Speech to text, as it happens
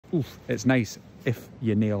oof, it's nice if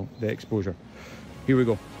you nail the exposure. Here we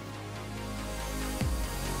go.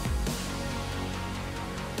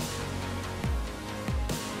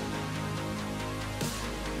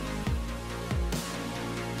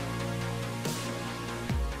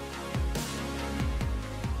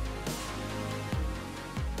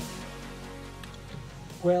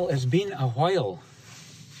 Well, it's been a while.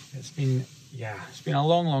 It's been a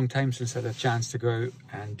long time since I had a chance to go out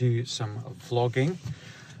and do some vlogging.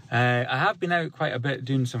 I have been out quite a bit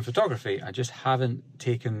doing some photography. I just haven't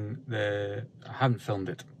I haven't filmed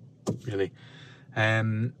it, really.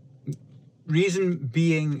 Reason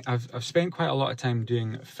being, I've spent quite a lot of time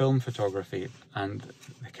doing film photography, and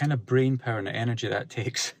the kind of brain power and the energy that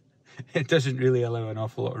takes, it doesn't really allow an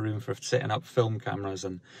awful lot of room for setting up film cameras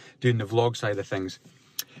and doing the vlog side of things.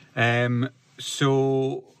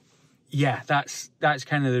 So yeah, that's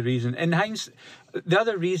kind of the reason. In hindsight, the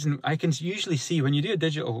other reason, I can usually see when you do a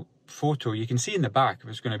digital photo, you can see in the back if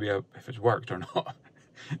it's going to be if it's worked or not.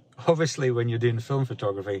 Obviously, when you're doing film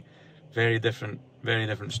photography, very different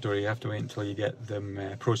story. You have to wait until you get them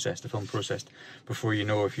the film processed, before you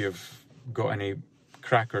know if you've got any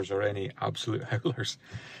crackers or any absolute howlers.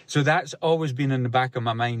 So that's always been in the back of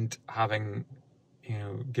my mind, having, you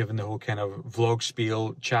know, given the whole kind of vlog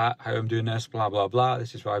spiel, chat, how I'm doing this, blah, blah, blah.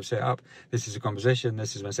 This is what I've set up. This is the composition.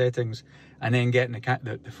 This is my settings. And then getting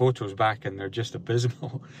the photos back, and they're just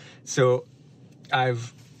abysmal. So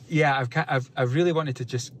I've really wanted to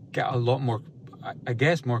just get a lot more, I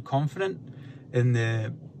guess, more confident in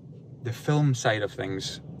the film side of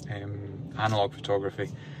things, analog photography.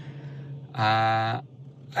 And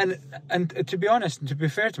to be honest, and to be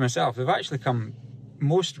fair to myself, they've actually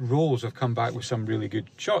most rolls have come back with some really good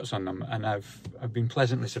shots on them, and I've been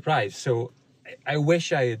pleasantly surprised. So I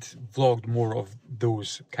wish I had vlogged more of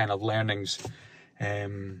those kind of learnings, but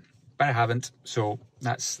I haven't. So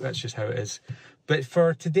that's just how it is. But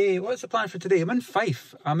for today, what's the plan for today? I'm in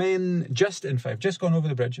Fife. Just in Fife, just gone over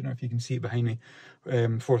the bridge. I don't know if you can see it behind me,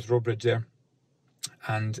 Forth Road Bridge there.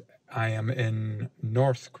 And I am in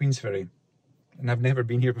North Queensferry, and I've never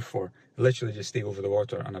been here before. I literally just stay over the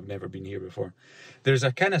water, and I've never been here before. There's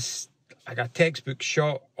a kind of like a textbook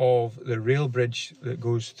shot of the rail bridge that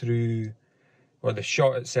goes through, or the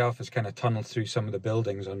shot itself is kind of tunneled through some of the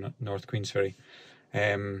buildings on North Queensferry.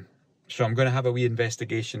 So I'm going to have a wee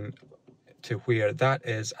investigation to where that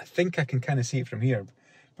is. I think I can kind of see it from here,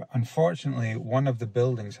 but unfortunately one of the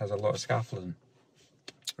buildings has a lot of scaffolding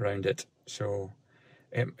around it, so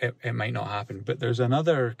it might not happen. But there's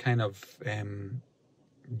another kind of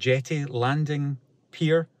jetty landing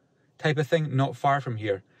pier type of thing not far from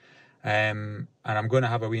here, and I'm going to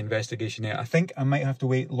have a wee investigation there. I think I might have to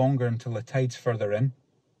wait longer until the tide's further in,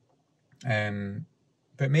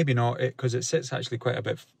 but maybe not, because it sits actually quite a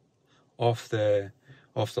bit off the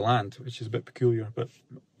land, which is a bit peculiar. But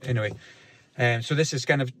anyway, so this is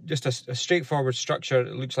kind of just a straightforward structure.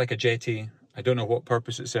 It looks like a jetty. I don't know what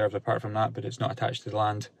purpose it serves apart from that, but it's not attached to the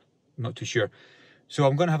land. I'm not too sure. So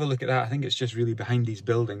I'm going to have a look at that. I think it's just really behind these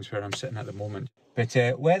buildings where I'm sitting at the moment. But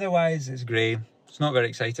weather-wise, it's grey. It's not very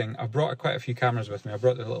exciting. I've brought quite a few cameras with me. I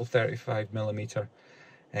brought the little 35mm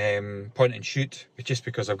point and shoot, just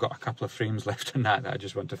because I've got a couple of frames left on that I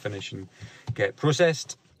just want to finish and get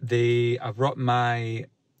processed. I've brought my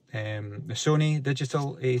the Sony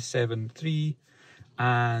digital A7 III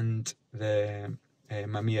and the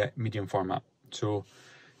Mamiya medium format. So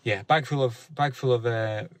yeah, bag full of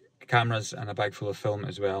cameras and a bag full of film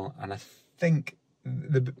as well. And I think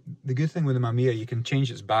the good thing with the Mamiya, you can change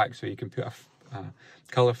its back, so you can put a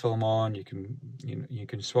color film on. You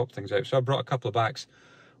can swap things out. So I brought a couple of backs.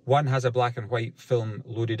 One has a black and white film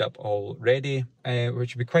loaded up already,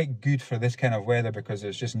 which would be quite good for this kind of weather, because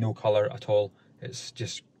there's just no colour at all. It's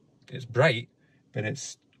bright, but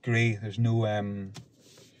it's grey. There's no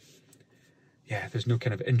there's no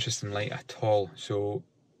kind of interesting light at all. So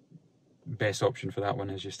best option for that one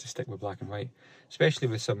is just to stick with black and white, especially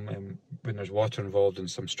with some when there's water involved and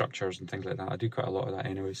some structures and things like that. I do quite a lot of that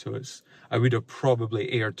anyway, so I would have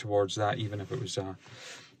probably erred towards that, even if it was a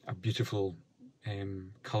beautiful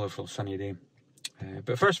colourful sunny day.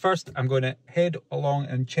 But first I'm going to head along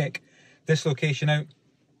and check this location out,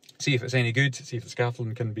 see if it's any good, see if the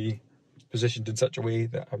scaffolding can be positioned in such a way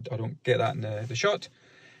that I don't get that in the shot.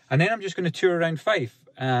 And then I'm just going to tour around Fife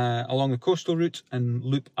along the coastal route and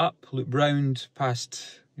loop round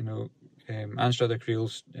past, Anstruther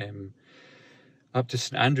Creels, up to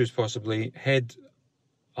St Andrews possibly, head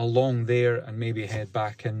along there and maybe head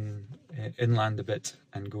back inland a bit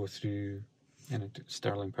and go through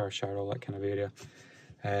Stirling, Perthshire, all that kind of area,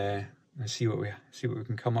 and see what we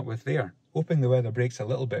can come up with there. Hoping the weather breaks a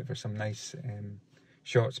little bit for some nice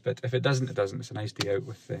shots, but if it doesn't, it doesn't. It's a nice day out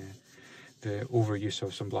with the overuse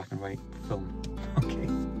of some black and white film. Okay.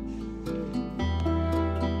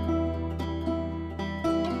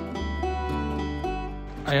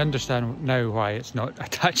 I understand now why it's not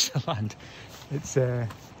attached to land.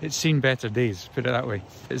 It's seen better days, put it that way.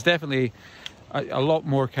 It's definitely a lot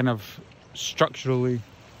more kind of structurally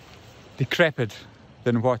decrepit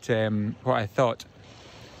than what I thought.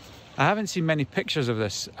 I haven't seen many pictures of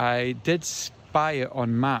this. I did spy it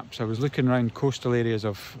on maps. I was looking around coastal areas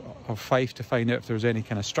of Fife to find out if there was any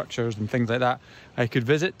kind of structures and things like that I could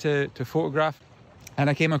visit to photograph, and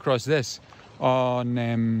I came across this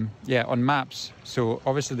on maps. So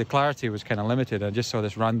obviously the clarity was kind of limited. I just saw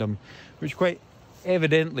this random, which quite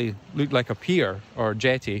evidently looked like a pier or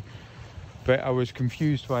jetty, but I was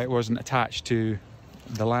confused why it wasn't attached to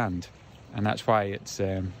the land, and that's why it's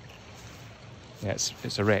a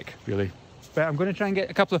wreck really. But I'm going to try and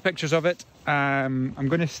get a couple of pictures of it. I'm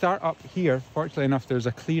going to start up here. Fortunately enough, there's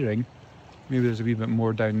a clearing. Maybe there's a wee bit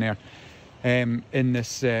more down there in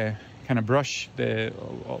this kind of brush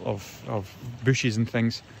of bushes and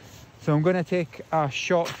things. So I'm going to take a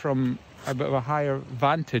shot from a bit of a higher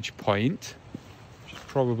vantage point, which is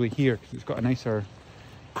probably here because it's got a nicer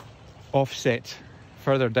offset.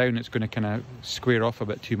 Further down it's going to kind of square off a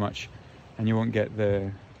bit too much and you won't get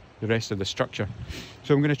the rest of the structure.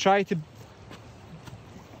 So I'm going to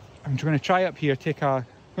try up here, take a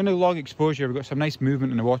long exposure. We've got some nice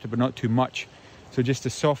movement in the water but not too much. So just to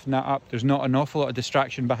soften that up, there's not an awful lot of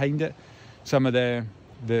distraction behind it. Some of the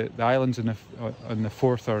islands on the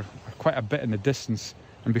Forth are quite a bit in the distance,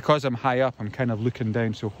 and because I'm high up, I'm kind of looking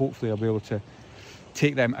down. So hopefully I'll be able to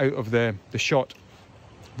take them out of the shot.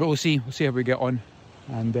 But we'll see how we get on.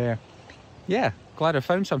 And yeah, glad I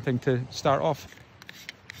found something to start off.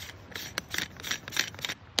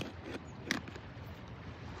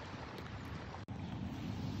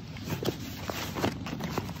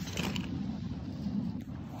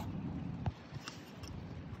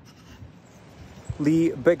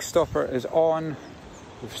 The big stopper is on.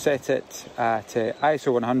 We've set it at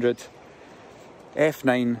ISO 100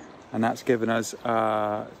 f9, and that's given us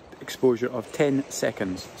an exposure of 10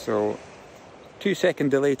 seconds. So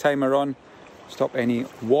 2-second delay timer on, stop any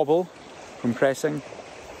wobble from pressing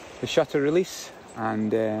the shutter release,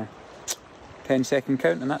 and 10-second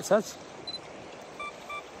count, and that's us.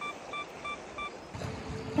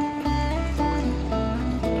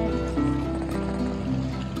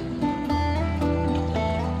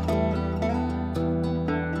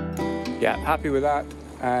 Yeah, happy with that.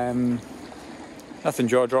 Nothing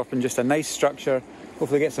jaw-dropping, just a nice structure.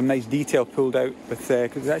 Hopefully get some nice detail pulled out with,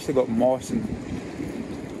 because it's actually got moss and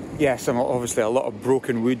yeah, obviously a lot of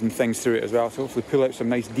broken wood and things through it as well. So hopefully pull out some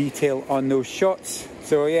nice detail on those shots.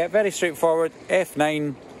 So yeah, very straightforward.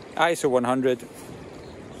 F9, ISO 100,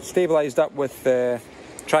 stabilised up with the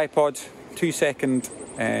tripod, 2-second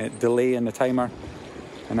delay in the timer.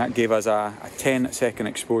 And that gave us a 10-second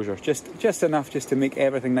exposure, just enough just to make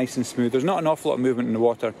everything nice and smooth. There's not an awful lot of movement in the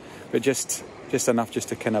water, but just enough just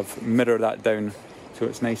to kind of mirror that down so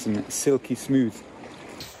it's nice and silky smooth.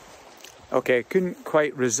 Okay, couldn't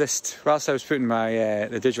quite resist. Whilst I was putting my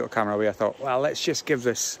the digital camera away, I thought, well, let's just give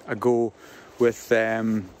this a go with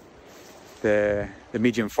the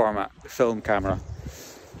medium format, the film camera.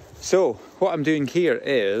 So what I'm doing here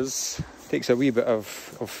is, takes a wee bit of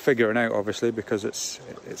figuring out, obviously, because it's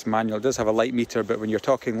manual. It does have a light meter, but when you're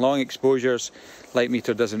talking long exposures, light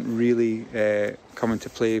meter doesn't really come into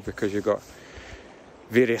play, because you've got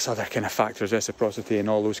various other kind of factors, reciprocity and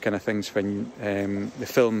all those kind of things. When the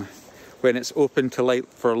film, when it's open to light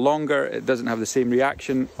for longer, it doesn't have the same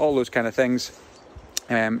reaction, all those kind of things.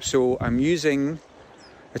 So I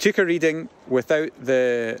took a reading without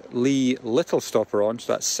the Lee little stopper on,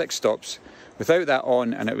 so that's 6 stops. Without that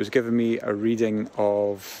on, and it was giving me a reading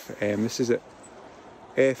of, this is at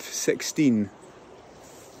f16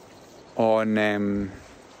 on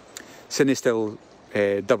CineStill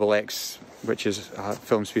XX, which is a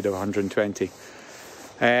film speed of 120.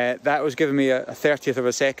 That was giving me a 30th of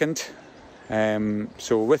a second.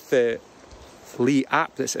 So with the Lee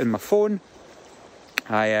app that's in my phone,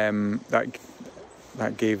 that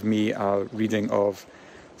gave me a reading of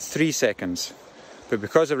 3 seconds. But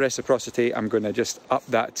because of reciprocity, I'm going to just up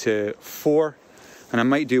that to 4, and I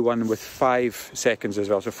might do one with 5 seconds as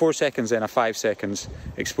well. So 4 seconds, then a 5 seconds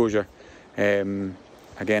exposure. Again,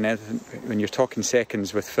 when you're talking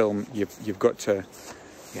seconds with film, you've got to,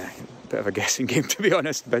 yeah, a bit of a guessing game, to be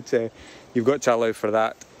honest, but you've got to allow for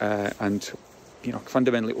that and, you know,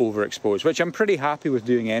 fundamentally overexpose, which I'm pretty happy with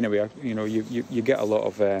doing anyway. You know, you get a lot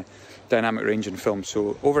of dynamic range in film,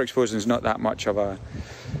 so overexposing is not that much of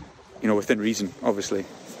you know, within reason, obviously.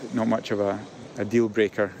 Not much of a deal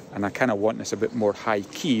breaker, and I kind of want this a bit more high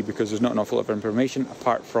key because there's not an awful lot of information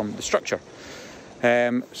apart from the structure.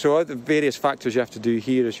 So the various factors you have to do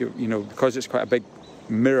here is, you know, because it's quite a big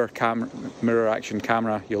mirror action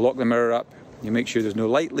camera, you lock the mirror up, you make sure there's no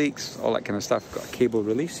light leaks, all that kind of stuff. Got a cable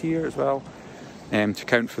release here as well, to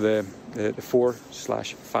count for the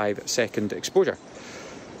 4/5 second exposure.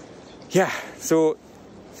 Yeah, so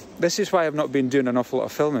this is why I've not been doing an awful lot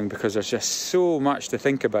of filming, because there's just so much to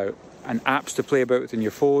think about and apps to play about with in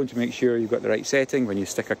your phone to make sure you've got the right setting when you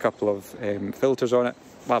stick a couple of filters on it,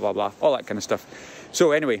 blah blah blah, all that kind of stuff.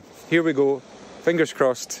 So anyway, here we go, fingers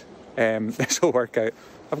crossed, this will work out.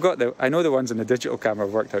 I know the ones in the digital camera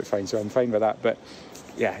have worked out fine, so I'm fine with that, but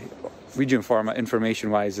yeah, medium format information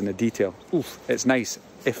wise in the detail, oof, it's nice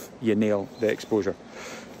if you nail the exposure.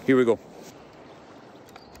 Here we go.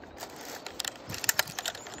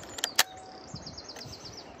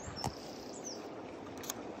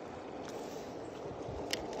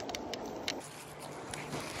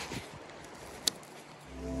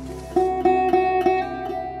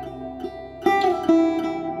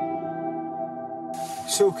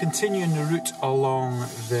 So continuing the route along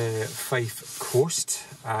the Fife coast,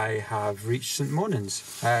 I have reached St Monans.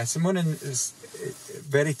 St Monans is a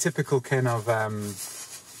very typical kind of,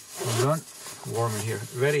 warm in here,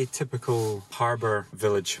 very typical harbour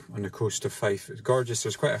village on the coast of Fife. It's gorgeous,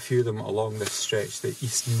 there's quite a few of them along this stretch, the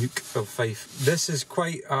East Neuk of Fife. This is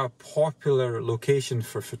quite a popular location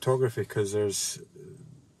for photography because there's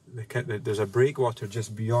a breakwater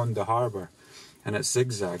just beyond the harbour. And it's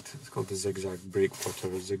zigzagged. It's called the Zigzag Breakwater,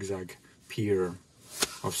 or Zigzag Pier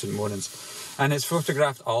of St Monans, and it's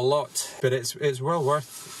photographed a lot. But it's well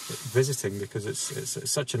worth visiting because it's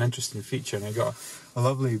such an interesting feature. And I got a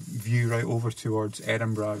lovely view right over towards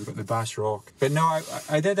Edinburgh. We've got the Bass Rock. But no,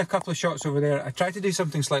 I did a couple of shots over there. I tried to do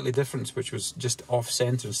something slightly different, which was just off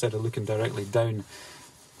centre instead of looking directly down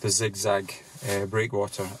the Zigzag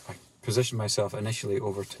Breakwater. I positioned myself initially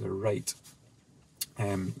over to the right.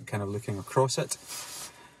 Kind of looking across it.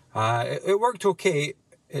 It worked okay.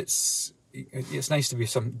 It's nice to do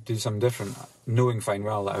something different, knowing fine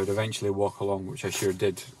well that I would eventually walk along, which I sure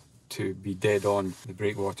did, to be dead on the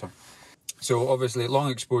breakwater. So obviously long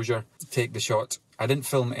exposure, take the shot. I didn't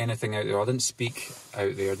film anything out there, I didn't speak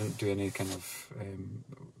out there, I didn't do any kind of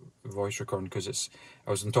voice recording because I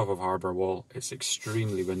was on top of Harbour Wall. It's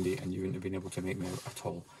extremely windy and you wouldn't have been able to make me out at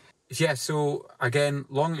all. Yeah, so again,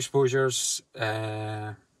 long exposures,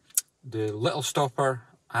 the little stopper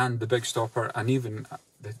and the big stopper, and even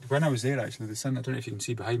when I was there actually, the sun, I don't know if you can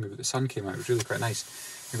see behind me, but the sun came out, it was really quite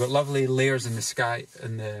nice. We've got lovely layers in the sky,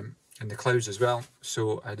 in the clouds as well,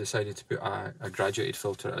 so I decided to put a graduated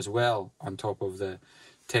filter as well on top of the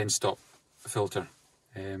 10-stop filter.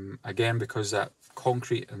 Again, because that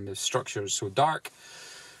concrete and the structure is so dark,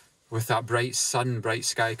 with that bright sun, bright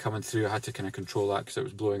sky coming through, I had to kind of control that because it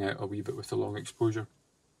was blowing out a wee bit with the long exposure.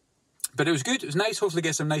 But it was good, it was nice, hopefully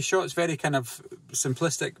get some nice shots, very kind of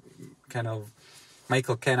simplistic, kind of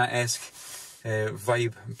Michael Kenna-esque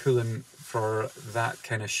vibe, pulling for that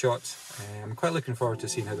kind of shot. I'm quite looking forward to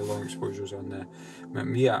seeing how the long exposures on the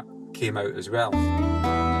Mamiya came out as well.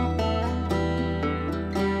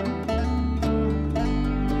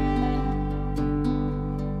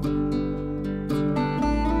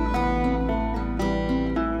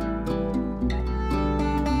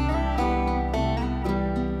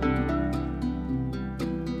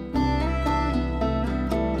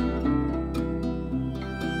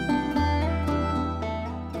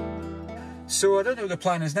 So I don't know what the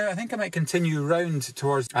plan is now. I think I might continue round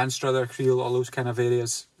towards Anstruther, Creel, all those kind of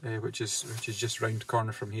areas, which is just round the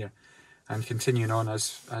corner from here, and continuing on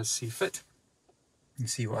as see fit, and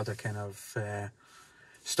see what other kind of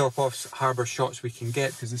stop-offs, harbour shots we can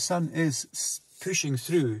get, because the sun is pushing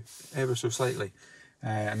through ever so slightly,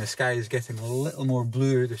 and the sky is getting a little more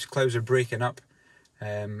blue. The clouds are breaking up,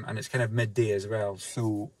 and it's kind of midday as well.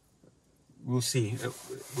 So we'll see.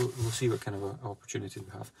 We'll see what kind of opportunity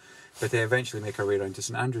we have. But they eventually make our way around to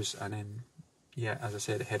St Andrews, and then, yeah, as I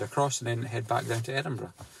said, head across and then head back down to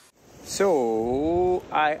Edinburgh. So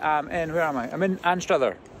I am in, where am I? I'm in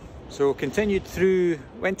Anstruther. So continued through,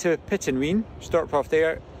 went to Pittenweem, stopped off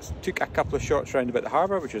there, took a couple of shots round about the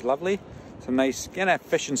harbour, which was lovely. Some nice kind of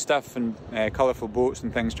fishing stuff and colourful boats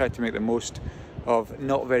and things. Tried to make the most of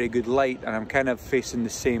not very good light, and I'm kind of facing the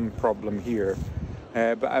same problem here.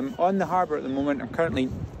 But I'm on the harbour at the moment. I'm currently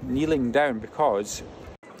kneeling down because,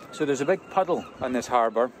 so there's a big puddle on this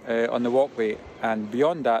harbour on the walkway, and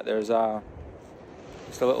beyond that there's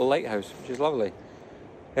just a little lighthouse, which is lovely.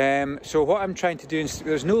 So what I'm trying to do,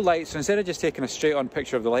 there's no lights, so instead of just taking a straight on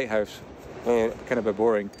picture of the lighthouse, kind of a bit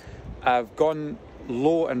boring, I've gone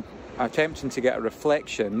low and attempting to get a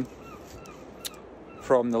reflection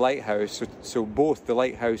from the lighthouse, so both the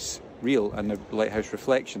lighthouse reel and the lighthouse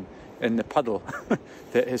reflection in the puddle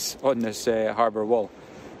that is on this harbour wall.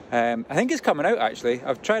 I think it's coming out actually.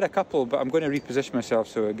 I've tried a couple, but I'm going to reposition myself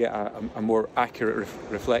so I get a more accurate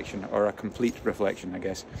reflection, or a complete reflection, I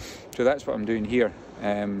guess. So that's what I'm doing here.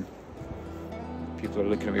 People are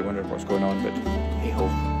looking at me wondering what's going on, but hey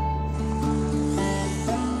ho.